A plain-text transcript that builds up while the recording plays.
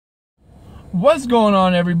What's going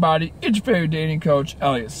on, everybody? It's your favorite dating coach,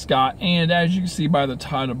 Elliot Scott, and as you can see by the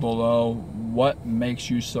title below, what makes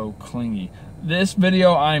you so clingy? This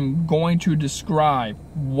video, I'm going to describe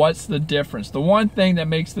what's the difference. The one thing that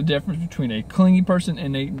makes the difference between a clingy person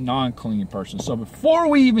and a non-clingy person. So before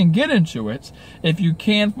we even get into it, if you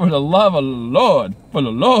can, for the love of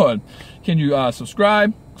the Lord, can you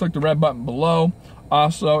subscribe? Click the red button below.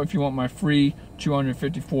 Also, if you want my free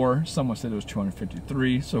 254, someone said it was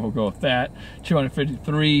 253, so we'll go with that,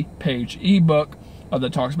 253 page ebook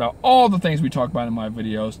that talks about all the things we talk about in my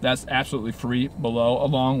videos. That's absolutely free below,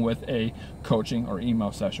 along with a coaching or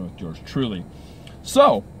email session with yours truly.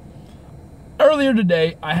 So earlier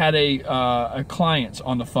today, I had a client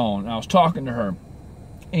on the phone, and I was talking to her,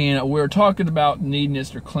 and we were talking about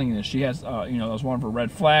neediness or clinginess. She has, you know, that was one of her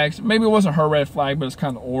red flags. Maybe it wasn't her red flag, but it's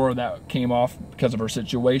kind of the aura that came off because of her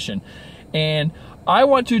situation. And I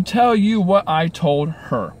want to tell you what I told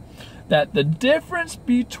her. That the difference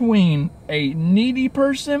between a needy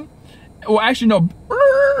person, well, actually, no,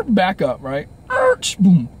 back up, right?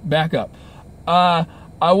 Boom, back up.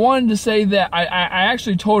 I wanted to say that I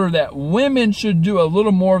actually told her that women should do a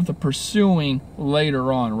little more of the pursuing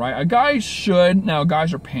later on, right? A guy should, now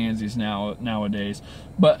guys are pansies nowadays,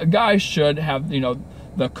 but a guy should have, you know,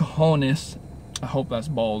 the cojones. I hope that's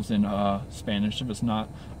balls in Spanish. If it's not,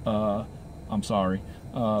 I'm sorry.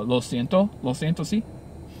 Lo siento, sí.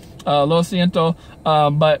 Lo siento.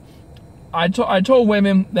 But I told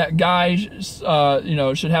women that guys, you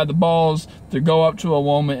know, should have the balls to go up to a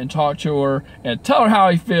woman and talk to her and tell her how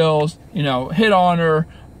he feels, you know, hit on her,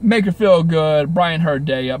 make her feel good, brighten her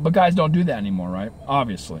day up. But guys don't do that anymore, right?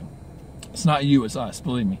 Obviously. It's not you, it's us,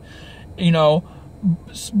 believe me. You know,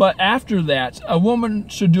 but after that, a woman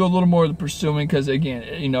should do a little more of the pursuing because,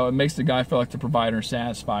 again, you know, it makes the guy feel like the provider and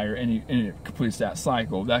satisfier, and it completes that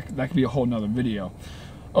cycle. That could be a whole nother video.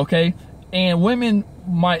 Okay? And women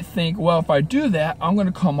might think, well, if I do that, I'm going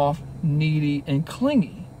to come off needy and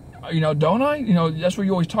clingy. You know, don't I? You know, that's what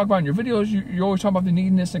you always talk about in your videos. You always talk about the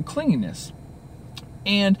neediness and clinginess.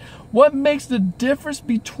 And what makes the difference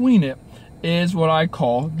between it is what I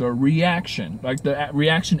call the reaction, like the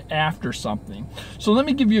reaction after something. So let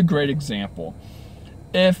me give you a great example.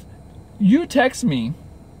 If you text me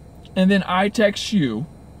and then I text you,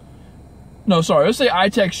 no, sorry, let's say I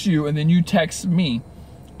text you and then you text me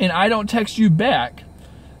and I don't text you back,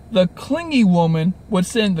 the clingy woman would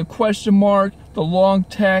send the question mark, the long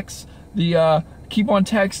text, the keep on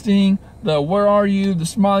texting, the where are you, the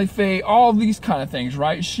smiley face, all these kind of things,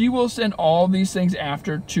 right? She will send all these things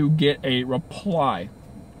after to get a reply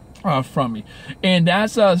from me. And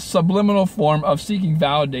that's a subliminal form of seeking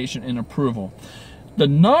validation and approval. The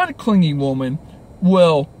non-clingy woman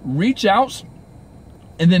will reach out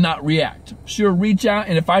and then not react. She'll reach out,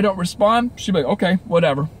 and if I don't respond, she'll be like, okay,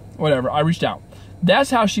 whatever, I reached out.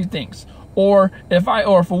 That's how she thinks. Or if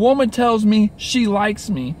a woman tells me she likes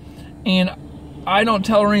me and I don't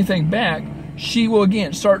tell her anything back, she will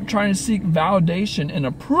again start trying to seek validation and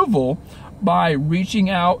approval by reaching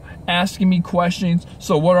out, asking me questions.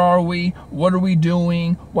 So what are we? What are we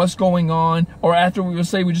doing? What's going on? Or after we will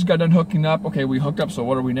say we just got done hooking up, okay, we hooked up, so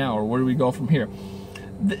what are we now? Or where do we go from here?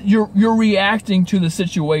 You're reacting to the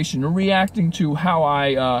situation. You're reacting to how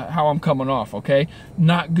I'm coming off, okay?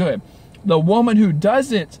 Not good. The woman who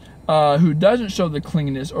doesn't show the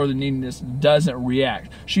clinginess or the neediness doesn't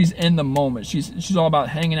react. She's in the moment. She's all about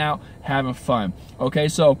hanging out, having fun. Okay,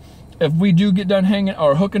 so if we do get done hanging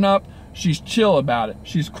or hooking up, she's chill about it.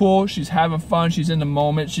 She's cool. She's having fun. She's in the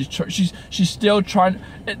moment. She's still trying.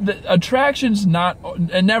 The attraction's not.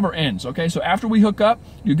 It never ends. Okay, so after we hook up,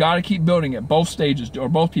 you got to keep building it. Both stages do, or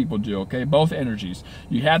both people do. Okay, both energies.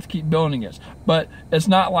 You have to keep building it. But it's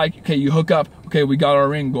not like, okay, you hook up. Okay, we got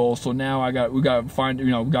our end goal. So now we got to find. You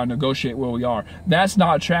know, we got to negotiate where we are. That's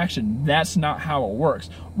not attraction. That's not how it works.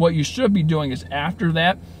 What you should be doing is after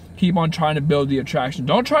that, keep on trying to build the attraction.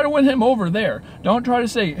 Don't try to win him over there. Don't try to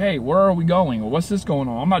say, hey, where are we going? Or what's this going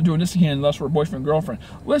on? I'm not doing this again unless we're boyfriend, girlfriend.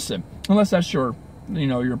 Listen, unless that's your, you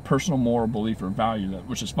know, your personal moral belief or value,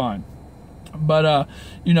 which is fine. But,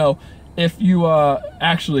 you know, if you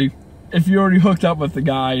if you already hooked up with the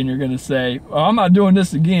guy and you're going to say, oh, I'm not doing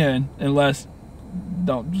this again unless,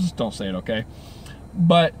 just don't say it, okay?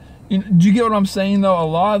 But do you get what I'm saying, though? A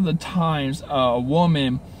lot of the times a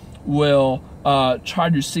woman will try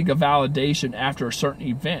to seek a validation after a certain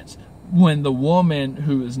event, when the woman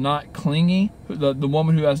who is not clingy, the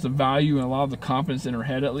woman who has the value and a lot of the confidence in her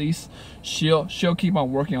head, at least, she'll keep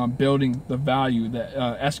on working on building the value, that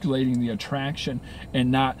escalating the attraction,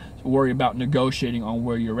 and not worry about negotiating on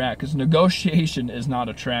where you're at. Because negotiation is not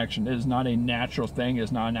attraction. It is not a natural thing.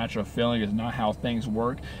 It's not a natural feeling. It's not how things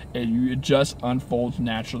work. It just unfolds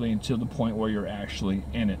naturally until the point where you're actually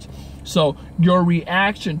in it. So your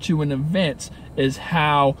reaction to an event is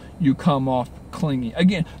how you come off clingy.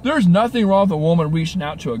 Again, there's nothing wrong with a woman reaching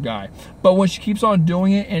out to a guy, but when she keeps on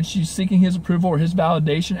doing it and she's seeking his approval or his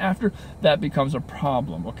validation after, that becomes a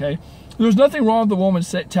problem. Okay, there's nothing wrong with the woman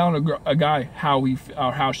telling a guy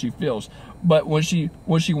how she feels, but when she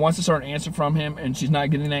wants to start an answer from him and she's not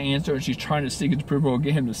getting that answer, and she's trying to seek his approval or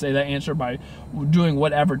get him to say that answer by doing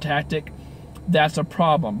whatever tactic, that's a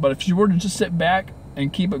problem. But if she were to just sit back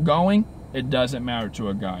and keep it going, it doesn't matter to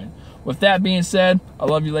a guy. With that being said, I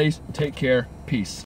love you ladies. Take care. Peace.